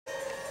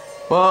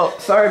Well,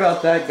 sorry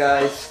about that,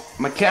 guys.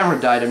 My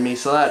camera died on me,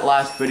 so that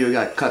last video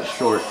got cut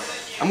short.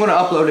 I'm gonna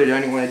upload it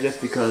anyway,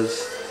 just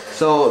because.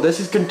 So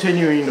this is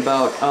continuing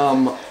about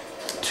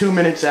 2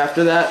 minutes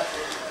after that.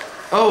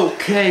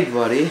 Okay,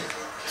 buddy.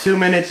 2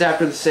 minutes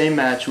after the same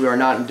match. We are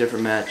not in a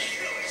different match.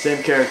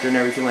 Same character and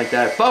everything like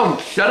that. Phone!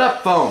 Shut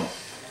up, phone!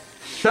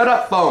 Shut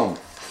up, phone!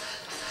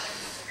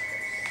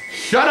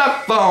 Shut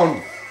up,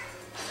 phone!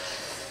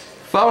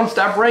 Phone,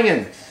 stop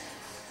ringing!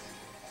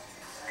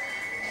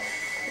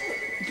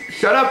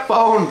 Shut up,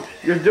 phone!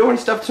 You're doing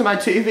stuff to my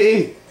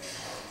TV!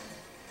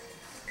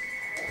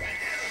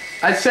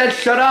 I said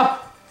shut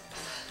up!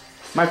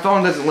 My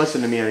phone doesn't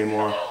listen to me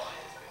anymore.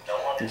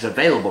 It's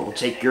available to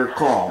take your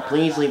call.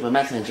 Please leave a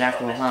message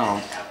after the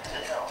tone.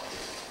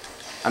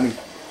 I mean,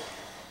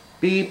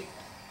 beep.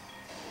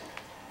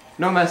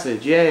 No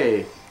message,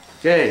 yay.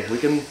 Okay, we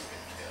can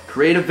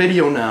create a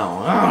video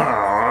now.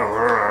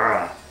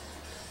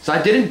 So I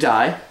didn't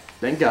die,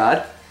 thank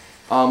God.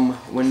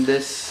 When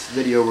this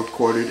video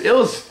recorded,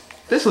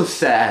 this was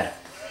sad.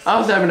 I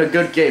was having a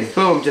good game,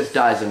 boom, just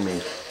dies on me.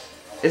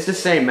 It's the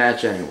same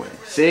match anyway.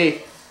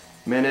 See?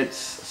 Minutes,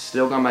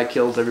 still got my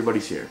kills,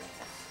 everybody's here.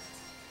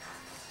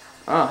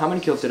 How many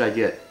kills did I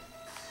get?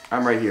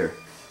 I'm right here.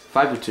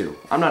 5 to 2.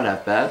 I'm not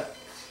that bad.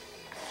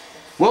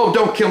 Whoa,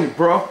 don't kill me,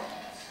 bro.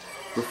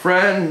 We're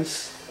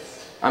friends.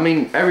 I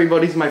mean,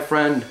 everybody's my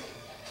friend.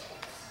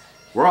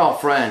 We're all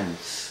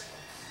friends.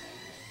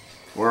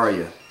 Where are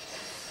you?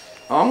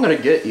 Oh, I'm gonna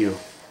get you.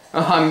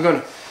 I'm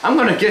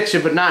gonna get you,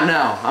 but not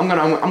now. I'm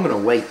gonna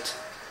wait.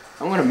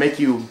 I'm gonna make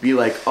you be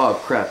like, oh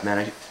crap,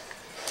 man.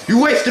 You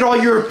wasted all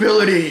your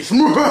abilities.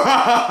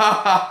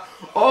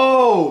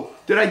 Oh,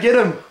 did I get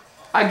him?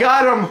 I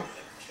got him.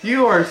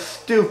 You are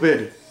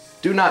stupid.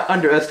 Do not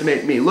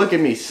underestimate me. Look at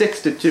me,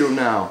 6 to 2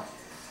 now.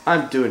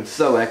 I'm doing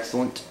so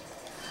excellent.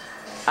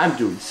 I'm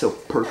doing so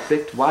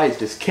perfect. Why is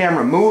this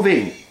camera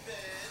moving?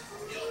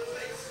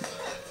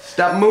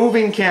 Stop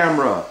moving,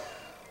 camera.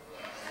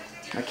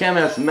 My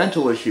camera has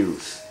mental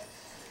issues.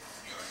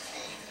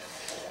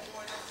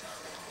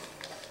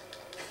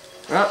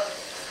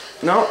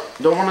 No,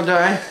 don't want to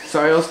die.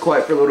 Sorry I was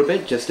quiet for a little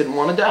bit. Just didn't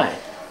want to die.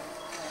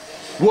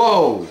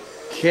 Whoa.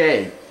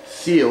 Okay.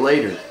 See you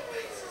later.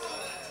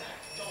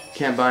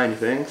 Can't buy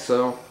anything,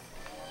 so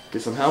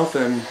get some health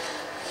and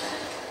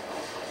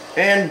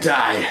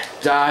die.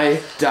 Die.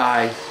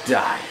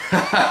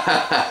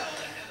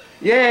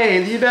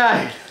 Yay, you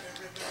died.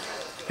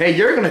 Hey,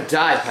 you're gonna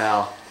die,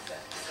 pal.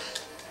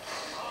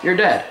 You're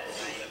dead.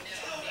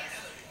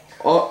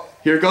 Oh,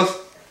 here it goes.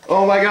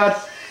 Oh my god.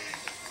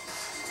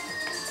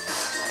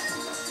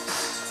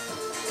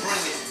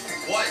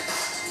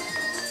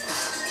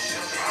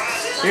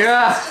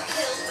 Yeah.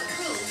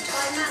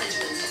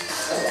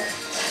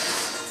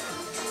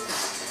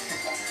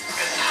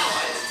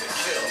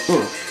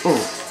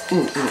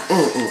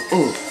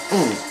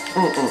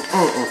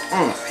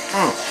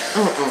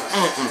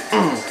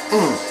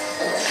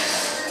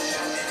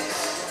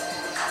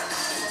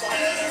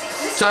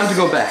 Time to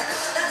go back.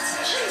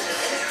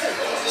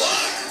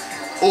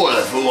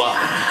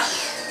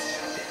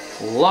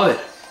 Love it.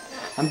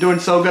 I'm doing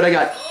so good. I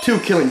got 2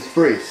 killing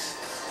sprees.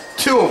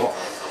 2 of them.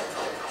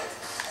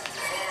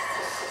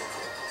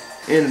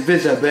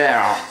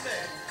 Invisible.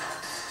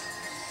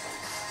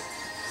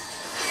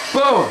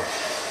 Boom.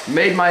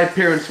 Made my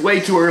appearance way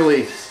too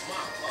early.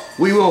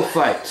 We will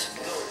fight,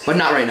 but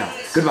not right now.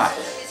 Goodbye.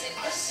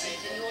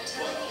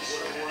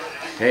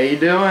 How you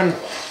doing?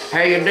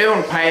 How you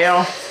doing,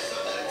 pal?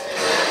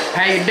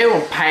 How you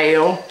doing,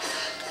 pal?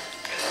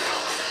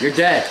 You're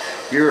dead.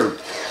 You're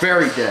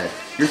very dead.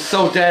 You're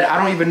so dead, I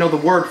don't even know the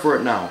word for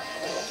it now.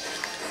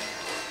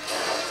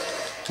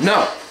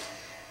 No.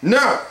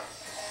 No.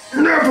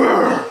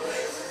 Never.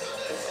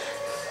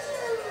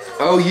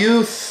 Oh,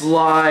 you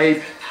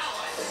sly.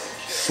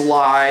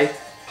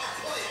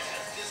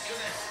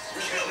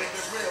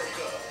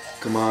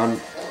 Come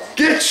on.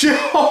 Get you!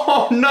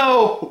 Oh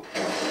no!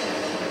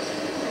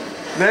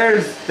 There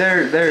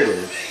it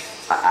is.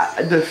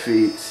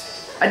 Defeat.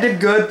 I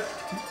did good.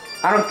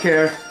 I don't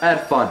care. I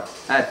had fun.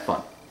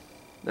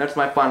 That's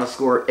my final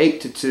score, 8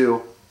 to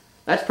 2.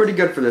 That's pretty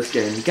good for this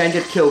game. You can't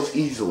get kills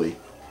easily.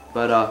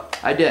 But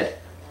I did.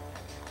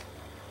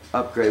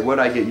 Upgrade.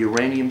 What'd I get?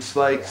 Uranium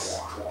spikes.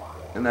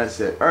 And that's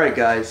it. Alright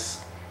guys.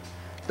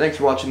 Thanks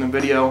for watching the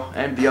video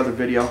and the other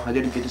video. I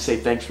didn't get to say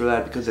thanks for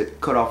that because it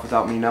cut off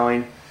without me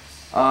knowing.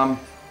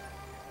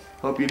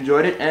 Hope you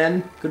enjoyed it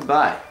and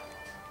goodbye.